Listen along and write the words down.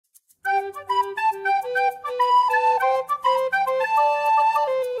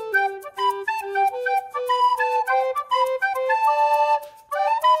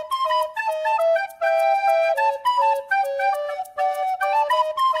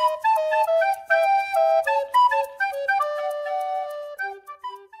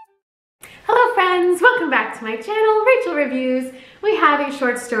to my channel, Rachel Reviews. We have a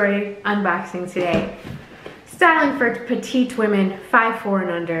short story unboxing today. Styling for petite women 5'4"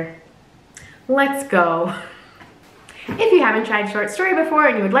 and under. Let's go. If you haven't tried short story before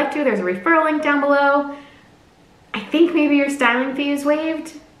and you would like to, there's a referral link down below. I think maybe your styling fee is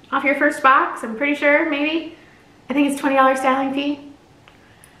waived off your first box. I'm pretty sure, maybe. I think it's $20 styling fee.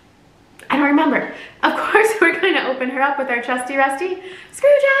 I don't remember. Of course, we're going to open her up with our trusty rusty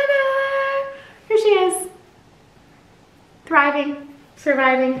screwdriver. Here she is. Thriving,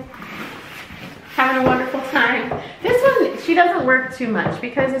 surviving, having a wonderful time. This one, she doesn't work too much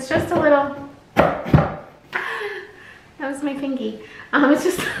because it's just a little, that was my pinky. It's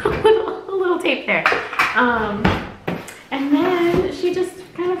just a little tape there. And then she just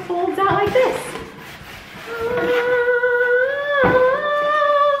kind of folds out like this.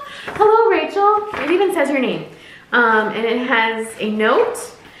 Hello, Rachel. It even says your name. And it has a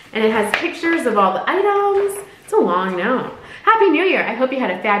note, and it has pictures of all the items. It's a long note. Happy New Year. I hope you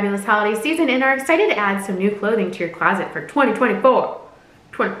had a fabulous holiday season and are excited to add some new clothing to your closet for 2024.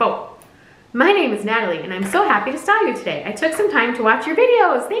 My name is Natalie, and I'm so happy to style you today. I took some time to watch your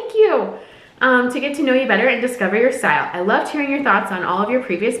videos. Thank you. To get to know you better and discover your style. I loved hearing your thoughts on all of your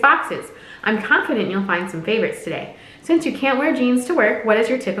previous boxes. I'm confident you'll find some favorites today. Since you can't wear jeans to work, what is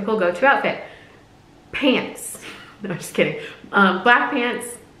your typical go-to outfit? Pants. No, I'm just kidding. Black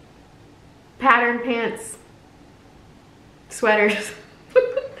pants, patterned pants, sweaters.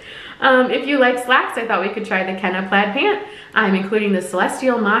 If you like slacks, I thought we could try the Kenna plaid pant. I'm including the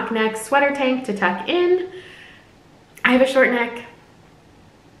Celestial mock neck sweater tank to tuck in. I have a short neck.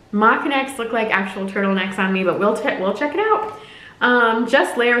 Mock necks look like actual turtlenecks on me, but we'll check it out.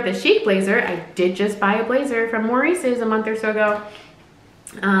 Just layer with a chic blazer. I did just buy a blazer from Maurice's a month or so ago.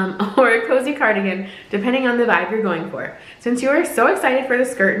 Or a cozy cardigan, depending on the vibe you're going for. Since you were so excited for the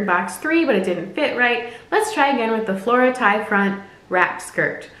skirt in box 3, but it didn't fit right, let's try again with the Flora tie front wrapped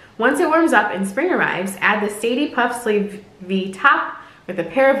skirt. Once it warms up and spring arrives, add the Sadie puff sleeve V top with a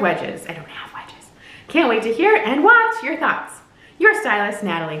pair of wedges. I don't have wedges. Can't wait to hear and watch your thoughts. Your stylist,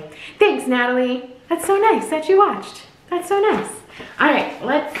 Natalie. Thanks, Natalie. That's so nice that you watched. That's so nice. All right,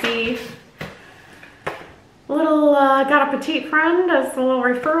 let's see. Got a petite friend as a little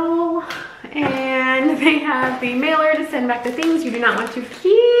referral, and they have the mailer to send back the things you do not want to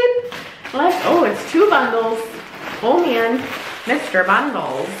keep. Oh, it's 2 bundles. Oh man, Mr.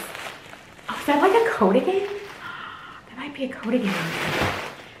 Bundles. Oh, is that like a code again? That might be a code again.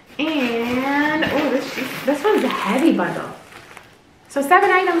 And, oh, this one's a heavy bundle. So 7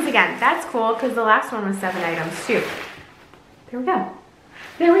 items again. That's cool because the last one was 7 items too. There we go.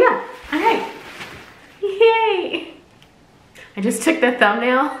 There we go. All right. Yay. I just took the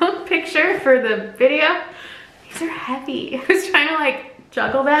thumbnail picture for the video. These are heavy. I was trying to like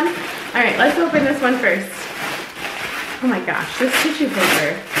juggle them. All right, let's open this one first. Oh my gosh, this tissue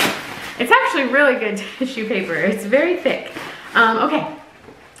paper. It's actually really good tissue paper. It's very thick. Okay,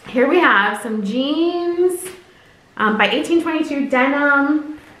 here we have some jeans by 1822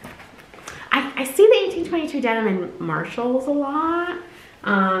 denim. I see the 1822 denim in Marshalls a lot,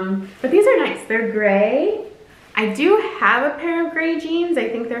 but these are nice. They're gray. I do have a pair of gray jeans. I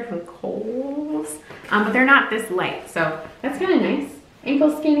think they're from Kohl's, but they're not this light, so that's kind of nice.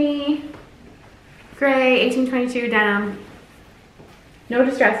 Ankle skinny, gray, 1822 denim. No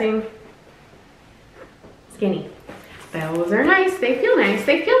distressing. Skinny. Those are nice. They feel nice.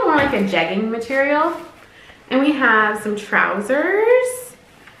 They feel more like a jegging material. And we have some trousers.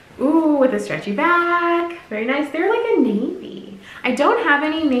 Ooh, with a stretchy back. Very nice. They're like a navy. I don't have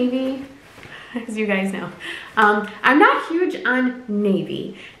any navy, as you guys know. I'm not huge on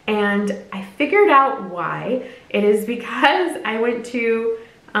navy, and I figured out why. It is because I went to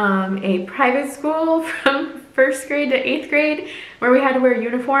a private school from 1st grade to 8th grade where we had to wear a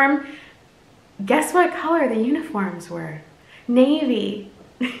uniform. Guess what color the uniforms were? Navy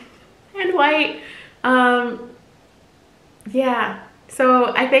and white. Yeah,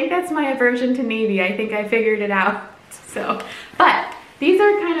 so I think that's my aversion to navy. I think I figured it out. So, but these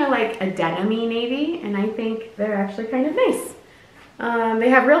are kind of like a denim-y navy, and I think they're actually kind of nice. They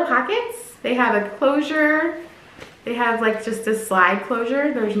have real pockets. They have a closure. They have like just a slide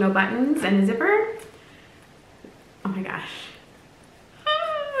closure. There's no buttons and a zipper. Oh my gosh.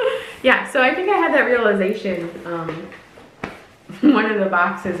 Yeah, so I think I had that realization one of the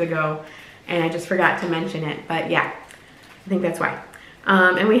boxes ago, and I just forgot to mention it, but yeah, I think that's why.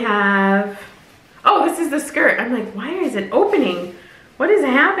 And we have, oh, this is the skirt. I'm like, why is it opening? What is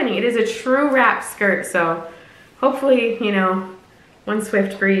happening? It is a true wrap skirt, so hopefully, you know, one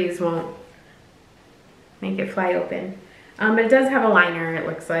swift breeze won't make it fly open. But it does have a liner, it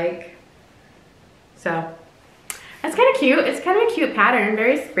looks like. So It's kind of cute. It's kind of a cute pattern,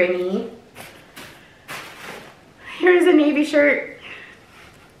 very springy. Here's a navy shirt.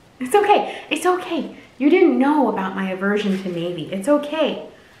 It's okay. It's okay. You didn't know about my aversion to navy. It's okay.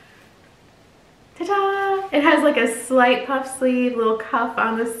 Ta-da! It has like a slight puff sleeve, little cuff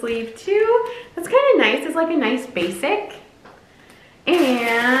on the sleeve too. That's kind of nice. It's like a nice basic.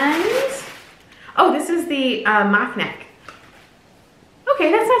 And, oh, this is the mock neck.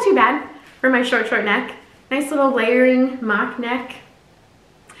 Okay, that's not too bad for my short neck. Nice little layering mock neck.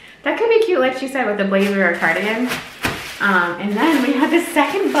 That could be cute, like she said, with a blazer or cardigan. And then we have the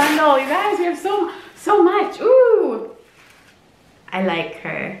second bundle. You guys, we have so much. Ooh, I like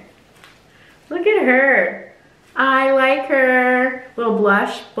her. Look at her. I like her. Little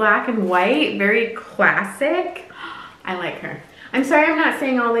blush, black and white, very classic. I like her. I'm sorry I'm not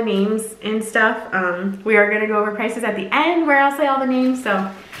saying all the names and stuff. We are gonna go over prices at the end where I'll say all the names, so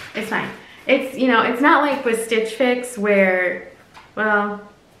it's fine. It's, you know, it's not like with Stitch Fix where, well,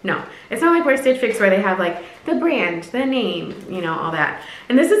 no. It's not like where Stitch Fix where they have like the brand, the name, you know, all that.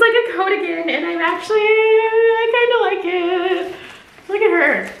 And this is like a cardigan, and I kind of like it. Look at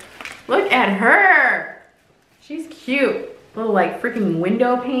her. Look at her. She's cute. Little like freaking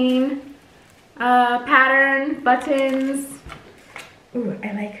window pane pattern, buttons. Ooh,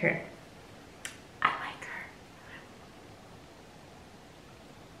 I like her. I like her.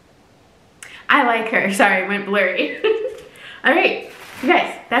 I like her. Sorry, went blurry. All right, you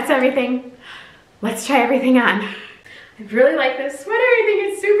guys, that's everything. Let's try everything on. I really like this sweater. I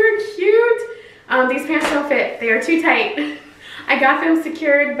think it's super cute. These pants don't fit. They are too tight. I got them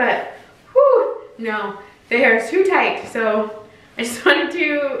secured, but whew, no, they are too tight. So I just wanted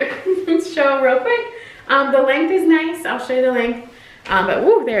to show real quick. The length is nice. I'll show you the length. But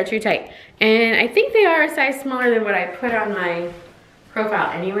woo, they are too tight. And I think they are a size smaller than what I put on my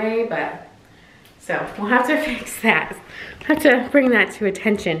profile anyway, but so we'll have to fix that. Have to bring that to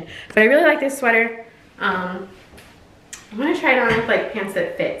attention. But I really like this sweater. I'm gonna try it on with like pants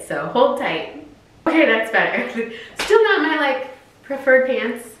that fit, so hold tight. Okay, that's better. Still not my like preferred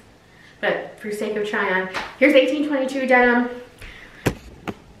pants, but for sake of try on. Here's 1822 denim.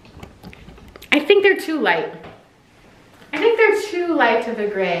 I think they're too light. I think they're too light of a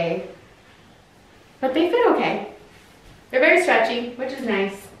gray, but they fit okay. They're very stretchy, which is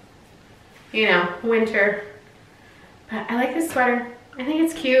nice. You know, winter. But I like this sweater. I think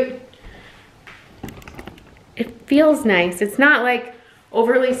it's cute. It feels nice. It's not like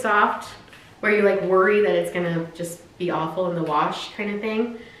overly soft where you like worry that it's gonna just be awful in the wash kind of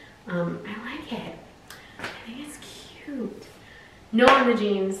thing. I like it. I think it's cute. No on the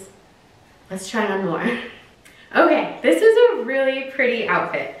jeans. Let's try on more. Okay, this is a really pretty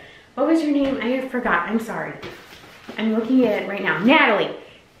outfit. What was your name? I forgot. I'm sorry. I'm looking at it right now. Natalie.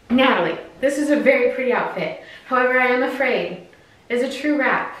 Natalie. This is a very pretty outfit. However, I am afraid. It's a true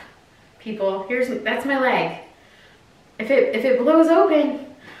wrap. People, that's my leg. If it blows open,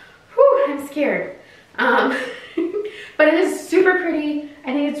 whew, I'm scared. But it is super pretty.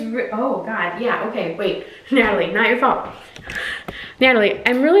 I think it's, oh God, yeah, okay, wait. Natalie, not your fault. Natalie,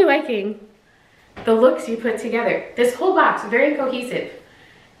 I'm really liking the looks you put together. This whole box, very cohesive.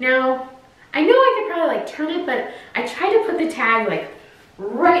 Now, I know I could probably like turn it, but I tried to put the tag like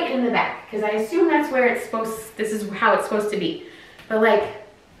right in the back because I assume that's where it's supposed, this is how it's supposed to be. But like,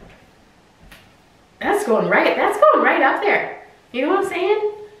 that's going right up there. You know what I'm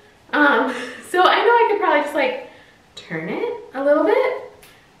saying? So I know I could probably just like turn it a little bit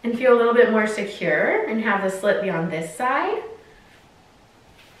and feel a little bit more secure and have the slit be on this side.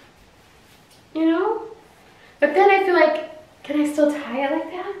 You know? But then I feel like, can I still tie it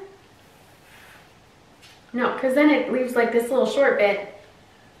like that? No, because then it leaves like this little short bit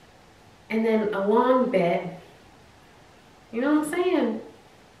and then a long bit. You know what I'm saying?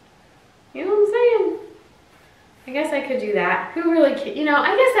 You know what I'm saying? I guess I could do that. Who really, you know,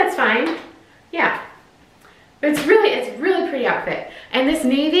 I guess that's fine. Yeah. But it's really pretty outfit. And this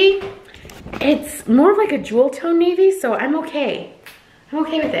navy, it's more of like a jewel tone navy, so I'm okay. I'm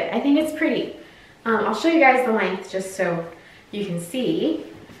okay with it. I think it's pretty. I'll show you guys the length just so you can see.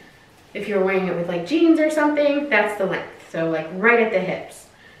 If you're wearing it with like jeans or something, that's the length. So like right at the hips.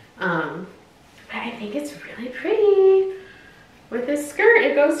 But I think it's really pretty. With this skirt,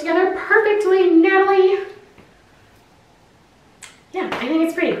 it goes together perfectly, Natalie. Yeah, I think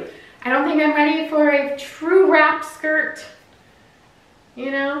it's pretty. I don't think I'm ready for a true wrap skirt,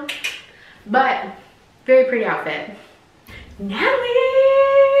 you know, but very pretty outfit. Natalie!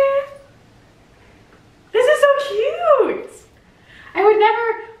 This is so cute! I would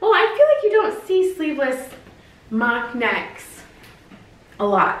never, well, I feel like you don't see sleeveless mock necks a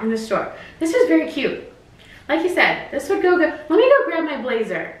lot in the store. This is very cute. Like you said, this would go good. Let me go grab my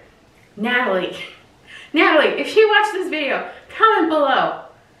blazer. Natalie, if you watch this video, comment below.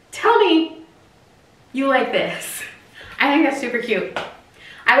 Tell me you like this. I think that's super cute.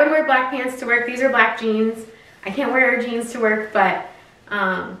 I would wear black pants to work. These are black jeans. I can't wear jeans to work, but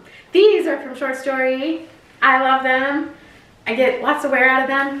these are from Short Story. I love them. I get lots of wear out of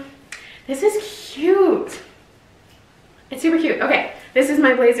them. This is cute. It's super cute. Okay, this is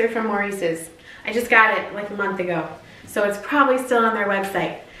my blazer from Maurice's. I just got it like a month ago, so it's probably still on their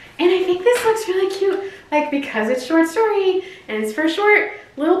website. And I think this looks really cute, like because it's Short Story and it's for short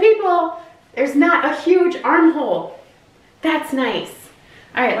little people, there's not a huge armhole. That's nice.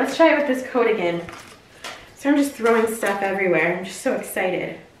 All right, let's try it with this coat again. So I'm just throwing stuff everywhere. I'm just so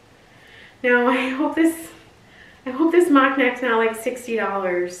excited. Now I hope this mock neck's not like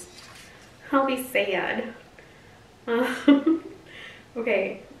 $60. I'll be sad.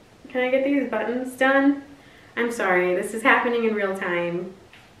 Okay, can I get these buttons done? I'm sorry, this is happening in real time.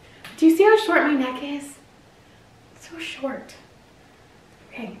 Do you see how short my neck is? It's so short.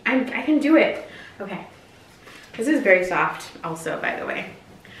 Okay, I can do it. Okay, this is very soft also, by the way.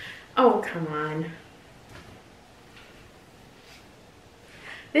 Oh, come on.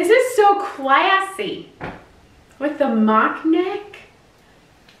 This is so classy. With the mock neck.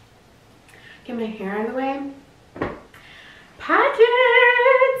 Get my hair out of the way.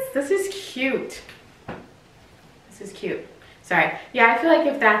 Pockets! This is cute. This is cute. Sorry. Yeah, I feel like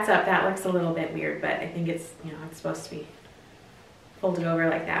if that's up, that looks a little bit weird, but I think it's, you know, it's supposed to be folded over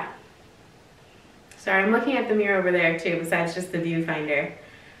like that. Sorry, I'm looking at the mirror over there too, besides just the viewfinder.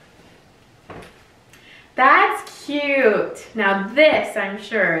 That's cute. Now this, I'm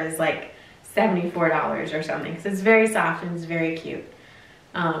sure, is like $74 or something, because it's very soft and it's very cute.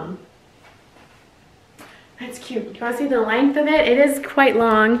 That's cute. Do you want to see the length of it? It is quite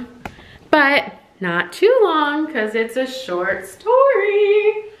long, but not too long because it's a short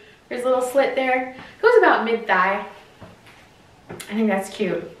story. There's a little slit there. It goes about mid-thigh. I think that's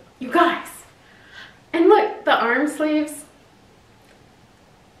cute. You guys. And look, the arm sleeves.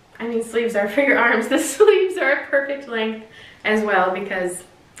 I mean, sleeves are for your arms. The sleeves are a perfect length as well because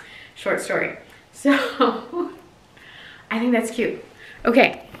Short Story. So, I think that's cute.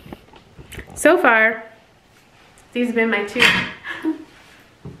 Okay. So far, these have been my two.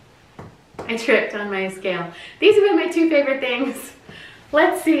 I tripped on my scale. These have been my two favorite things.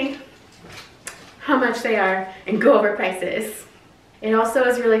 Let's see how much they are and go over prices. It also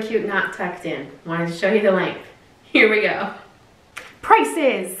is really cute, not tucked in. Wanted to show you the length. Here we go.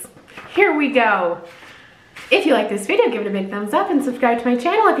 Prices. Here we go. If you like this video, give it a big thumbs up and subscribe to my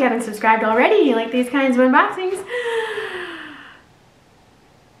channel if you haven't subscribed already. You like these kinds of unboxings.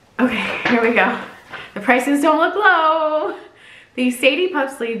 Okay, here we go. The prices don't look low. The Sadie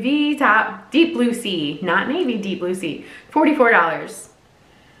Puff Sleeve V-Top Deep Blue Sea, not navy, Deep Blue Sea, $44.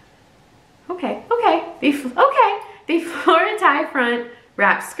 Okay. The Florida Tie Front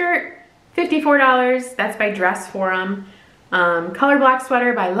Wrap Skirt, $54. That's by Dress Forum. Color Block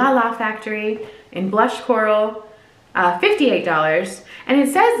Sweater by La La Factory in Blush Coral, $58. And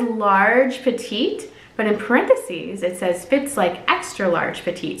it says large petite, but in parentheses it says fits like extra large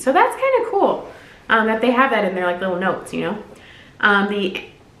petite. So that's kind of cool that they have that in their like little notes, you know. The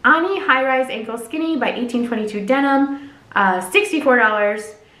Ani High Rise Ankle Skinny by 1822 Denim,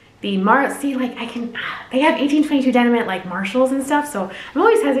 $64. The see, like they have 1822 denim at like Marshalls and stuff, so I'm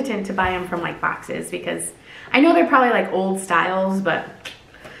always hesitant to buy them from like boxes because I know they're probably like old styles, but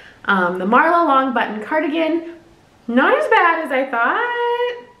the Marla Long Button Cardigan, not as bad as I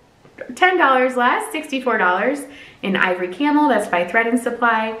thought. $10 less, $64 in Ivory Camel, that's by Thread and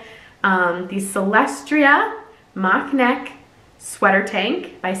Supply. The Celestria Mock Neck Sweater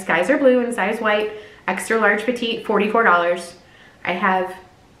Tank by Skies Are Blue in size white, extra large petite, $44. I have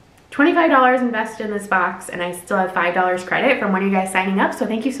 $25 invested in this box and I still have $5 credit from one of you guys signing up, so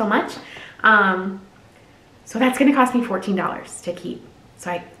thank you so much. So that's gonna cost me $14 to keep.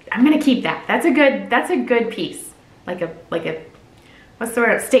 So I'm gonna keep that. That's a good piece. Like a what's the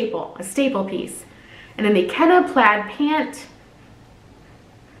word? A staple piece. And then the Kenna Plaid Pant.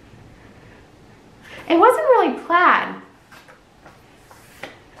 It wasn't really plaid.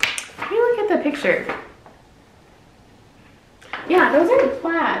 Let me look at the picture. Yeah, those are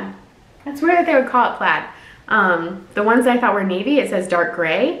plaid. That's weird that they would call it plaid. The ones that I thought were navy, it says dark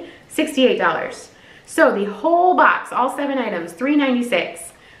gray, $68. So the whole box, all 7 items,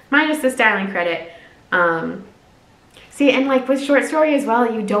 $3.96, minus the styling credit. See, and like with Short Story as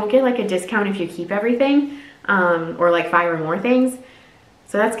well, you don't get like a discount if you keep everything, or like 5 or more things.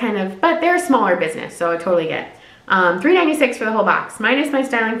 So that's kind of, but they're a smaller business, so I totally get it. $3.96 for the whole box, minus my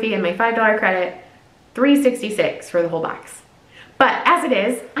styling fee and my $5 credit. $3.66 for the whole box. But as it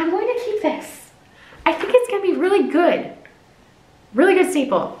is, I'm going to keep this. I think it's gonna be really good. Really good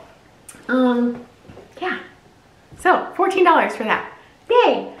staple. Yeah. So $14 for that.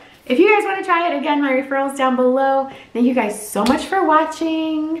 Yay! If you guys want to try it, again, my referral's down below. Thank you guys so much for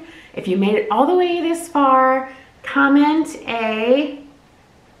watching. If you made it all the way this far, comment a,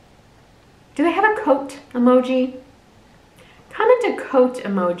 do they have a coat emoji? Comment a coat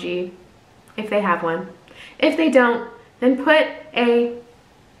emoji if they have one. If they don't, then put a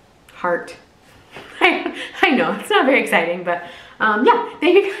heart. I know, it's not very exciting, but yeah,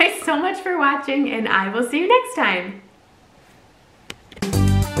 thank you guys so much for watching, and I will see you next time.